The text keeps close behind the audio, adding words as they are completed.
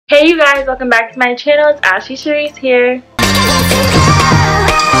Hey you guys, welcome back to my channel. It's AshleySharice here.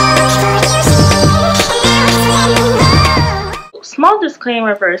 Small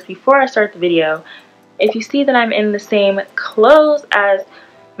disclaimer first before I start the video. If you see that I'm in the same clothes as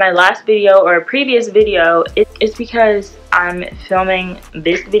my last video or a previous video, it's because I'm filming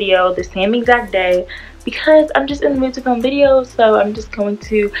this video the same exact day because I'm just in the mood to film videos, so I'm just going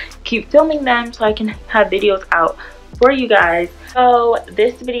to keep filming them so I can have videos out for you guys. So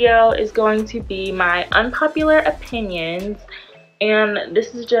this video is going to be my unpopular opinions, and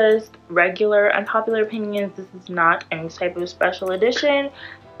this is just regular unpopular opinions. This is not any type of special edition.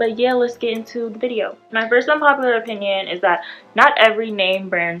 But yeah, let's get into the video. My first unpopular opinion is that not every name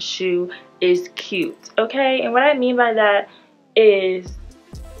brand shoe is cute, okay? And what I mean by that is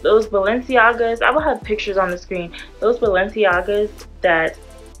those Balenciagas, I will have pictures on the screen. Those Balenciagas that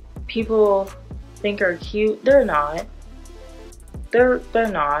people think are cute, they're not. They're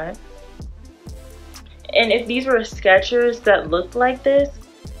not. And if these were Skechers that looked like this,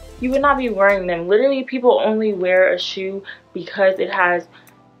 you would not be wearing them. Literally, people only wear a shoe because it has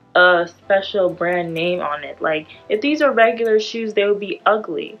a special brand name on it. Like, if these are regular shoes, they would be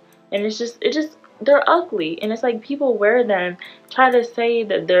ugly. And they're ugly. And it's like people wear them, try to say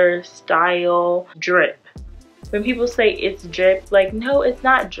that they're style drip. When people say it's drip, like, no, it's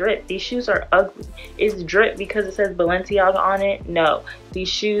not drip. These shoes are ugly. It's drip because it says Balenciaga on it. No, these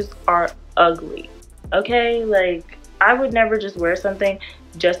shoes are ugly. Okay? Like, I would never just wear something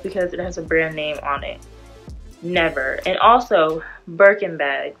just because it has a brand name on it. Never. And also, Birkin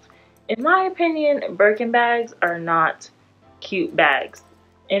bags. In my opinion, Birkin bags are not cute bags.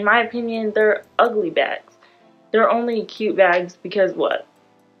 In my opinion, they're ugly bags. They're only cute bags because what?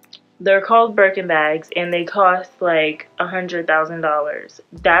 They're called Birkin bags and they cost like $100,000.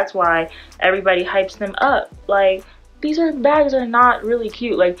 That's why everybody hypes them up. Like, these bags are not really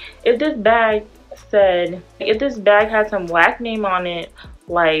cute. Like, if this bag had some whack name on it,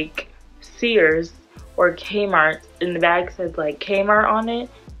 like Sears or Kmart, and the bag said like Kmart on it,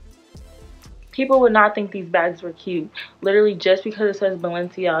 people would not think these bags were cute. Literally, just because it says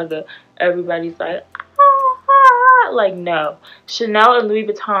Balenciaga, everybody's like, ah. Like, no. Chanel and Louis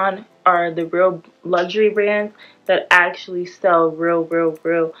Vuitton are the real luxury brands that actually sell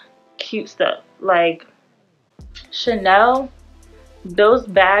real cute stuff. Like, Chanel, those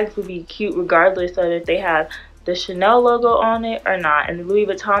bags would be cute regardless of if they have the Chanel logo on it or not. And the Louis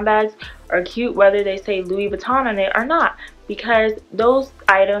Vuitton bags are cute whether they say Louis Vuitton on it or not, because those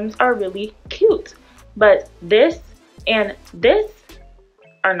items are really cute. But this and this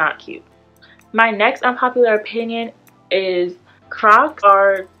are not cute. My next unpopular opinion is Crocs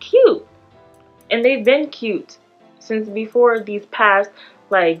are cute. And they've been cute since before this past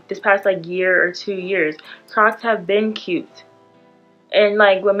year or 2 years. Crocs have been cute. And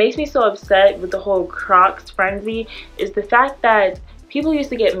like, what makes me so upset with the whole Crocs frenzy is the fact that people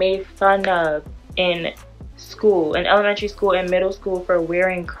used to get made fun of in school, in elementary school and middle school, for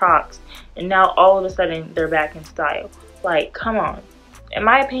wearing Crocs, and now all of a sudden they're back in style. Like, come on. In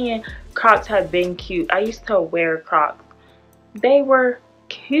my opinion, Crocs have been cute. I used to wear Crocs. They were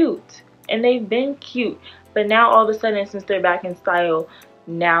cute and they've been cute, but now all of a sudden, since they're back in style,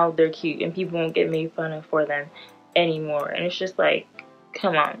 now they're cute and people won't get made fun of for them anymore. And it's just like,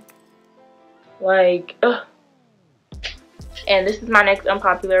 come on. Like, ugh. And this is my next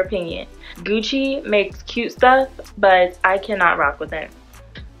unpopular opinion. Gucci makes cute stuff, but I cannot rock with them.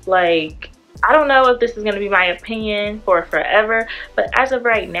 Like, I don't know if this is going to be my opinion for forever, but as of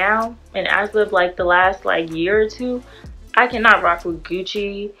right now, and as of like the last year or two, I cannot rock with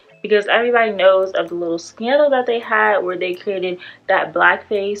Gucci, because everybody knows of the little scandal that they had where they created that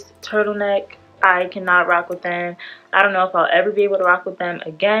blackface turtleneck. I cannot rock with them. I don't know if I'll ever be able to rock with them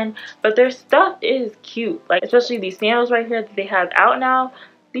again, but their stuff is cute. Like, especially these sandals right here that they have out now.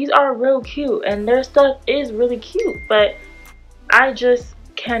 These are real cute and their stuff is really cute, but I just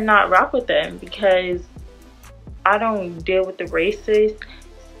cannot rock with them because I don't deal with the racist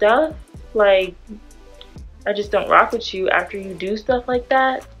stuff. Like, I just don't rock with you after you do stuff like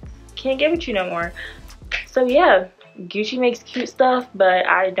that. Can't get with you no more. So yeah, Gucci makes cute stuff, but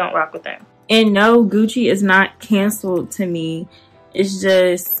I don't rock with them. And no, Gucci is not canceled to me. It's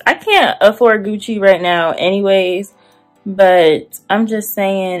just, I can't afford Gucci right now anyways. But I'm just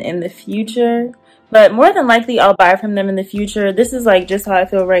saying, in the future. But more than likely, I'll buy from them in the future. This is like just how I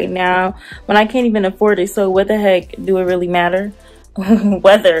feel right now, when I can't even afford it. So what the heck do it really matter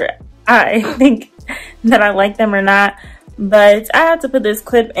whether I think that I like them or not? But I have to put this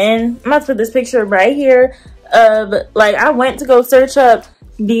clip in. I'm about to put this picture right here of, like, I went to go search up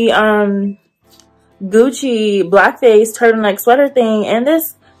the Gucci blackface turtleneck sweater thing, and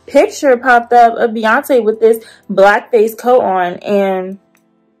this picture popped up of Beyonce with this blackface coat on, and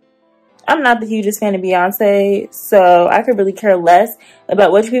I'm not the hugest fan of Beyonce, so I could really care less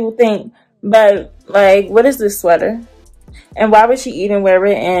about what people think. But, like, what is this sweater? And why would she even wear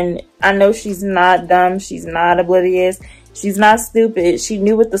it? And I know she's not dumb. She's not oblivious. She's not stupid. She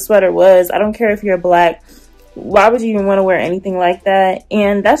knew what the sweater was. I don't care if you're black. Why would you even want to wear anything like that?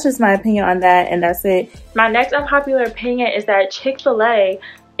 And that's just my opinion on that, and that's it. My next unpopular opinion is that Chick-fil-A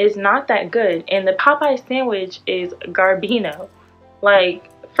is not that good, and the Popeye sandwich is garbino.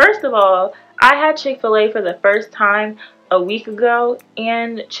 Like, first of all, I had Chick-fil-A for the first time a week ago,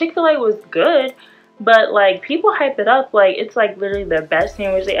 and Chick-fil-A was good, but like, people hype it up like it's like literally the best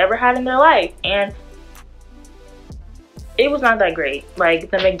sandwich they ever had in their life, and it was not that great. Like,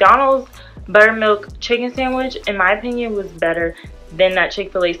 the McDonald's buttermilk chicken sandwich, in my opinion, was better than that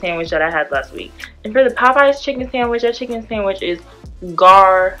Chick-fil-A sandwich that I had last week. And for the Popeyes chicken sandwich, that chicken sandwich is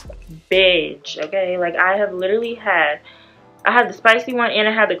garbage, okay? Like, I have literally had the spicy one and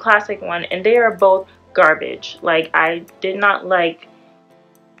I had the classic one, and they are both garbage. Like, I did not like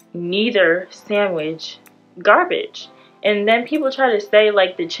neither sandwich. Garbage. And then people try to say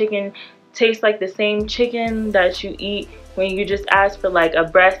like the chicken tastes like the same chicken that you eat when you just ask for like a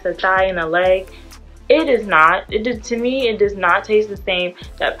breast, a thigh, and a leg. It is not. To me, it does not taste the same.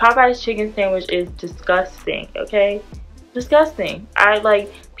 That Popeye's chicken sandwich is disgusting, okay? Disgusting.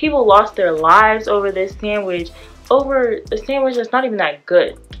 People lost their lives over this sandwich, over a sandwich that's not even that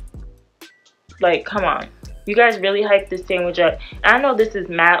good. Like, come on. You guys really hyped this sandwich up. And I know this is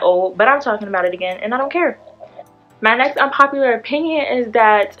mad old, but I'm talking about it again, and I don't care. My next unpopular opinion is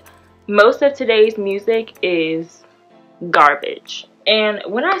that most of today's music is garbage. And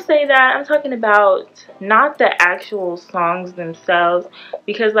when I say that, I'm talking about not the actual songs themselves,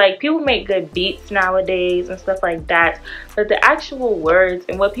 because like, people make good beats nowadays and stuff like that, but the actual words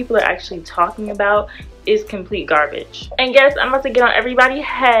and what people are actually talking about is complete garbage. And yes, I'm about to get on everybody's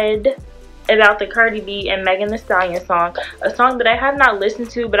head about the Cardi B and Megan Thee Stallion song, a song that I have not listened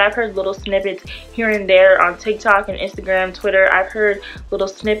to, but I've heard little snippets here and there on TikTok and Instagram, Twitter. I've heard little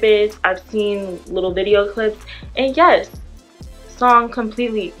snippets, I've seen little video clips, and yes, song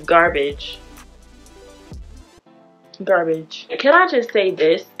completely garbage. Garbage. Can I just say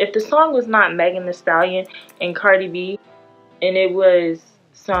this? If the song was not Megan Thee Stallion and Cardi B, and it was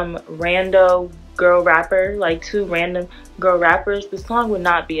some rando girl rapper, like two random girl rappers, the song would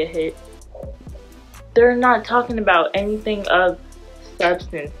not be a hit. They're not talking about anything of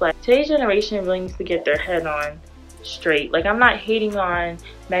substance. Like, today's generation really needs to get their head on straight. Like, I'm not hating on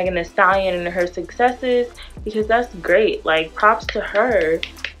Megan Thee Stallion and her successes, because that's great. Like, props to her.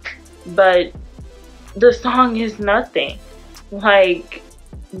 But the song is nothing. Like,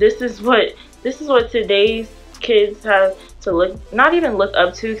 this is what today's kids have to not even look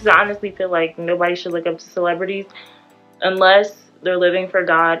up to, because I honestly feel like nobody should look up to celebrities unless they're living for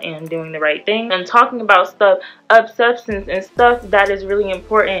God and doing the right thing and talking about stuff of substance and stuff that is really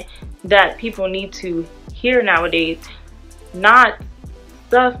important that people need to hear nowadays, not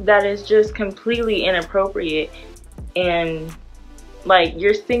stuff that is just completely inappropriate. And like,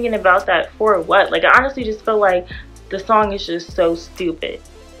 you're singing about that for what? Like, I honestly just feel like the song is just so stupid.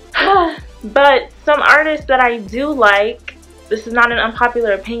 But some artists that I do like, this is not an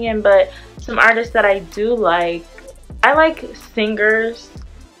unpopular opinion, but some artists that I do like, I like singers.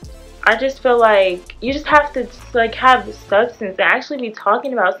 I just feel like you just have to like have substance and actually be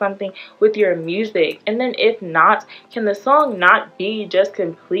talking about something with your music. And then if not, can the song not be just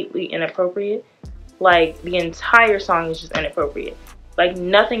completely inappropriate? Like, the entire song is just inappropriate. Like,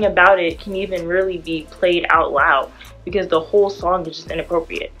 nothing about it can even really be played out loud because the whole song is just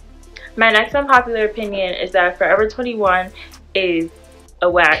inappropriate. My next unpopular opinion is that Forever 21 is a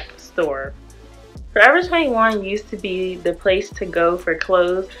whack store. Forever 21 used to be the place to go for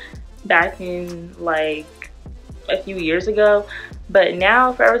clothes back in like a few years ago, but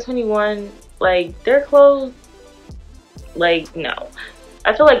now Forever 21, like, their clothes, like, no.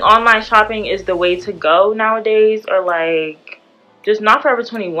 I feel like online shopping is the way to go nowadays, or like, just not Forever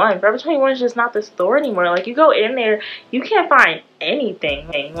 21. Forever 21 is just not the store anymore. Like, you go in there, you can't find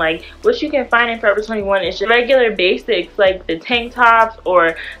anything. Like, what you can find in Forever 21 is just regular basics, like the tank tops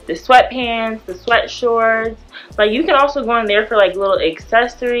or the sweatpants, the sweat shorts. Like, you can also go in there for like little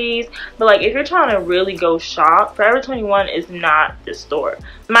accessories, but like, if you're trying to really go shop, Forever 21 is not the store.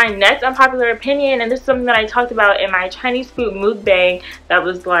 My next unpopular opinion, and this is something that I talked about in my Chinese food mukbang that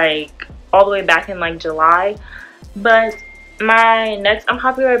was like all the way back in like July, but my next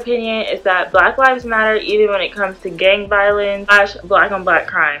unpopular opinion is that Black Lives Matter even when it comes to gang violence / black on black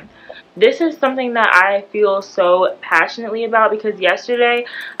crime. This is something that I feel so passionately about, because yesterday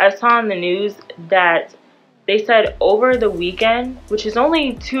I saw on the news that they said over the weekend, which is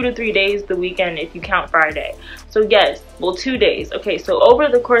only 2 to 3 days the weekend if you count Friday. So yes, well, 2 days. Okay, so over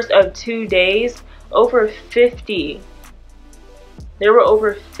the course of 2 days, there were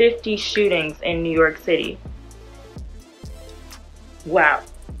over 50 shootings in New York City. Wow.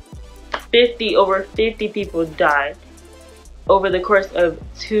 Over 50 people died over the course of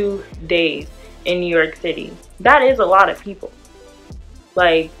 2 days in New York City. That is a lot of people.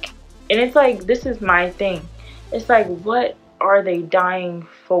 Like, and it's like, this is my thing. It's like, what are they dying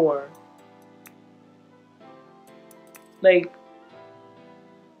for? Like,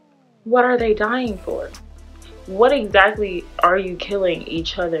 what are they dying for? What exactly are you killing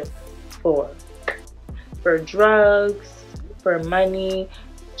each other for? For drugs, for money,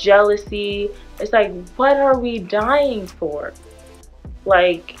 jealousy. It's like, what are we dying for?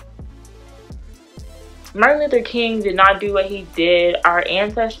 Like, Martin Luther King did not do what he did. Our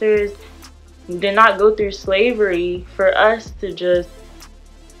ancestors did not go through slavery for us to just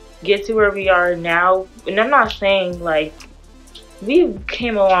get to where we are now. And I'm not saying, like, we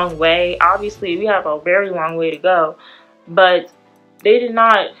came a long way. Obviously, we have a very long way to go. But they did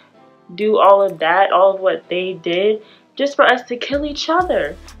not do all of that, all of what they did, just for us to kill each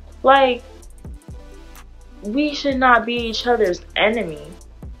other. Like, we should not be each other's enemy.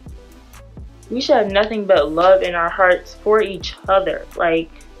 We should have nothing but love in our hearts for each other.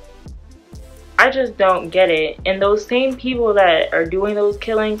 Like, I just don't get it. And those same people that are doing those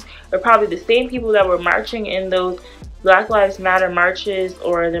killings are probably the same people that were marching in those Black Lives Matter marches,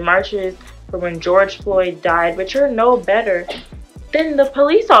 or the marches for when George Floyd died. But you're no better than the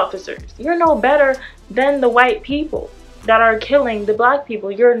police officers. You're no better than the white people that are killing the black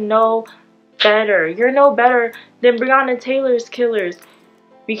people. You're no better. You're no better than Breonna Taylor's killers,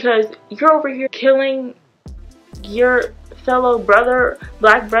 because you're over here killing your fellow brother,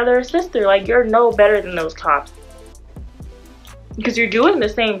 black brother or sister. Like, you're no better than those cops, because you're doing the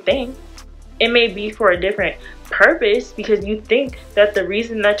same thing. It may be for a different purpose, because you think that the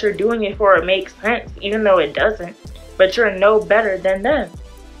reason that you're doing it for it makes sense, even though it doesn't. But you're no better than them.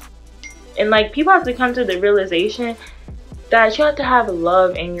 And like, people have to come to the realization that you have to have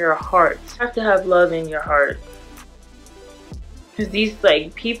love in your heart. You have to have love in your heart. Because these,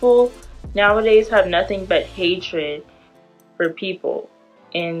 like, people nowadays have nothing but hatred for people.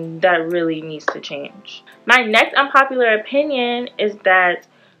 And that really needs to change. My next unpopular opinion is that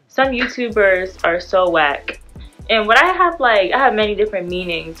some YouTubers are so whack. And what I have many different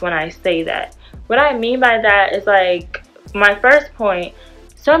meanings when I say that. What I mean by that is, like, my first point,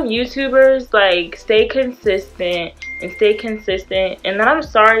 some YouTubers, like, stay consistent, and then I'm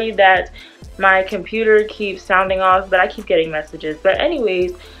sorry that my computer keeps sounding off, but I keep getting messages. But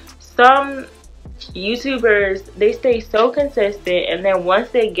anyways, some YouTubers, they stay so consistent, and then once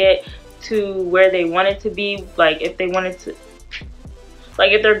they get to where they want it to be, like, if they wanted to,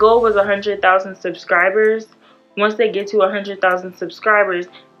 like, if their goal was 100,000 subscribers, once they get to 100,000 subscribers,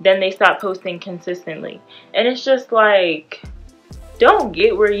 then they stop posting consistently. And it's just like, don't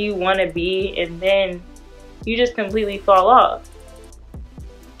get where you want to be and then you just completely fall off.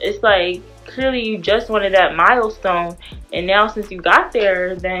 It's like, clearly you just wanted that milestone, and now since you got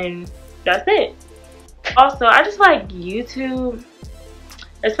there, then that's it. Also, I just like YouTube,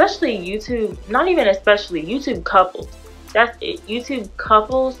 especially YouTube, not even especially, YouTube couples. That's it. YouTube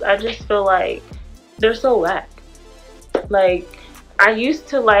couples, I just feel like they're so whack. Like, I used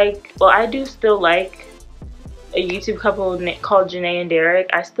to like, well, I do still like a YouTube couple called Janae and Derek.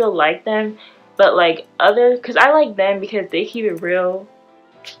 I still like them, but like because I like them because they keep it real,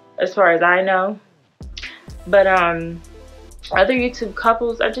 as far as I know. But other YouTube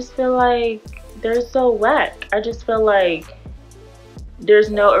couples, I just feel like they're so whack. I just feel like there's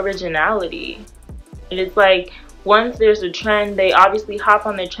no originality. And it's like, once there's a trend, they obviously hop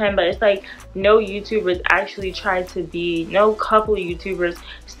on the trend, but it's like no YouTubers actually try to be, no couple YouTubers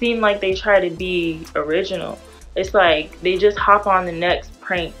seem like they try to be original. It's like they just hop on the next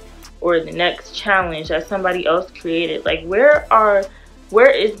prank or the next challenge that somebody else created. Like, where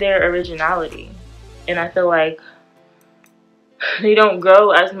is their originality? And I feel like they don't grow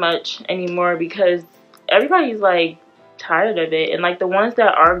as much anymore because everybody's like tired of it. And like, the ones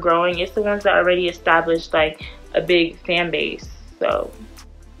that are growing, it's the ones that already established like a big fan base. So,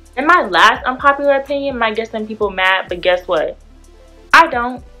 and my last unpopular opinion might get some people mad, but guess what? I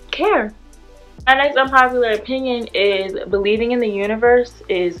don't care. My next unpopular opinion is believing in the universe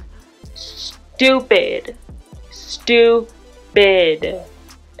is stupid. Stupid.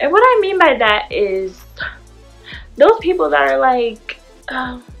 And what I mean by that is those people that are like,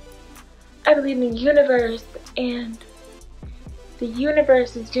 I believe in the universe, and the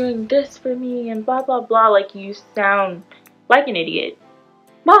universe is doing this for me, and blah blah blah. Like, you sound like an idiot.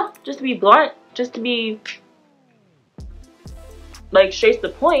 Well, just to be blunt, just to be like straight to the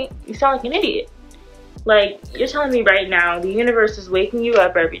point, you sound like an idiot. Like, you're telling me right now the universe is waking you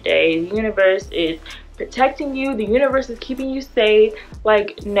up every day, the universe is protecting you, the universe is keeping you safe.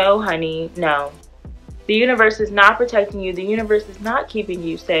 Like, no honey, no. The universe is not protecting you, the universe is not keeping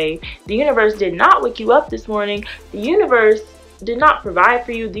you safe, the universe did not wake you up this morning, the universe did not provide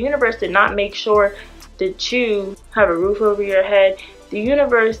for you, the universe did not make sure that you have a roof over your head, the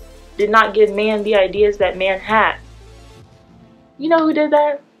universe did not give man the ideas that man had. You know who did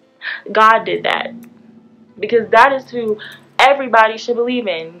that? God did that. Because that is who everybody should believe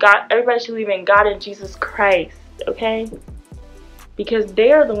in. God, everybody should believe in God and Jesus Christ, okay? Because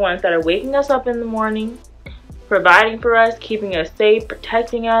they are the ones that are waking us up in the morning, providing for us, keeping us safe,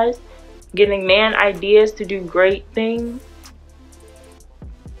 protecting us, giving man ideas to do great things.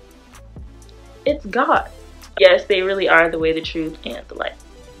 It's God. Yes, they really are the way, the truth, and the light.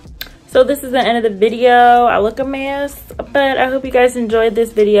 So this is the end of the video. I look a mess, but I hope you guys enjoyed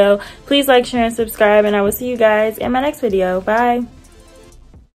this video. Please like, share, and subscribe, and I will see you guys in my next video. Bye.